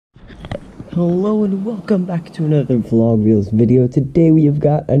Hello and welcome back to another Vlog Wheels video. Today we have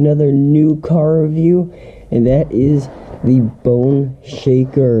got another new car review, and that is the Bone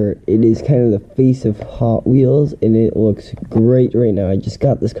Shaker. It is kind of the face of Hot Wheels, and it looks great right now. I just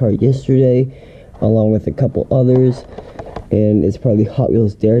got this car yesterday, along with a couple others, and it's probably Hot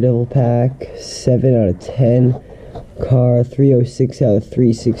Wheels Daredevil pack, 7 out of 10. Car 306 out of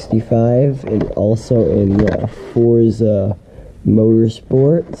 365, and also in Forza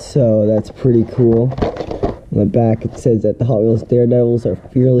Motorsport, so that's pretty cool. On the back it says that the Hot Wheels Daredevils are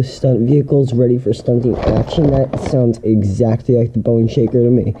fearless stunt vehicles ready for stunting action. That sounds exactly like the Bone Shaker to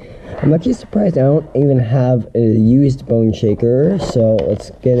me. I'm actually surprised I don't even have a used Bone Shaker, so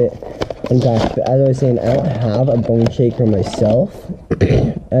let's get it unpacked. But as I was saying, I don't have a Bone Shaker myself.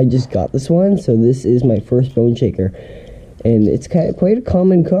 I just got this one, so this is my first Bone Shaker. And it's quite a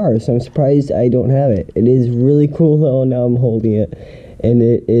common car, so I'm surprised I don't have it. It is really cool though, now I'm holding it. And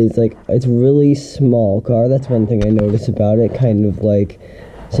it is it's really small car. That's one thing I noticed about it, kind of like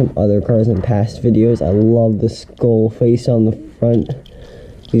some other cars in past videos. I love the skull face on the front.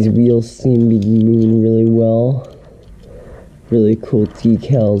 These wheels seem to be moving really well. Really cool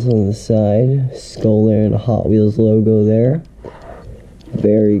decals on the side. Skull there and a Hot Wheels logo there.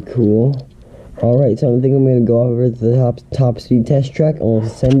 Very cool. Alright, so I think I'm going to go over to the top speed test track, and we'll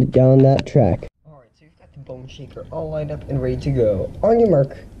send it down that track. Alright, so you've got the Bone Shaker all lined up and ready to go. On your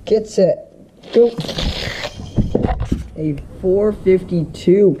mark, get set, go! A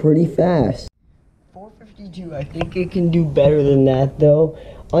 452, pretty fast. 452, I think it can do better than that though.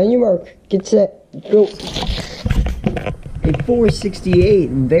 On your mark, get set, go! A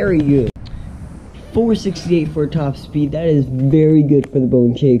 468, very good. 468 for top speed, that is very good for the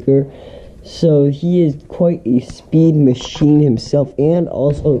Bone Shaker. So he is quite a speed machine himself, and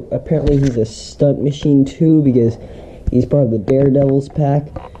also apparently he's a stunt machine too, because he's part of the Daredevils pack,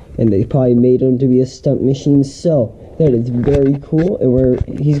 and they probably made him to be a stunt machine. So that is very cool,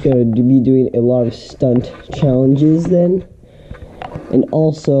 and he's going to be doing a lot of stunt challenges then. And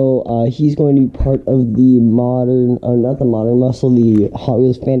also he's going to be part of the not the Modern Muscle, the Hot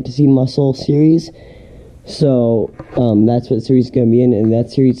Wheels Fantasy Muscle series. So that's what series is going to be in, and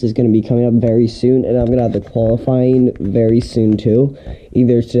that series is going to be coming up very soon, and I'm going to have the qualifying very soon too,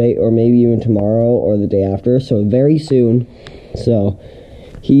 either today or maybe even tomorrow or the day after, so very soon. So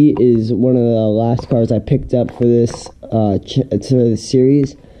he is one of the last cars I picked up for this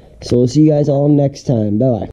series, so we'll see you guys all next time. Bye bye.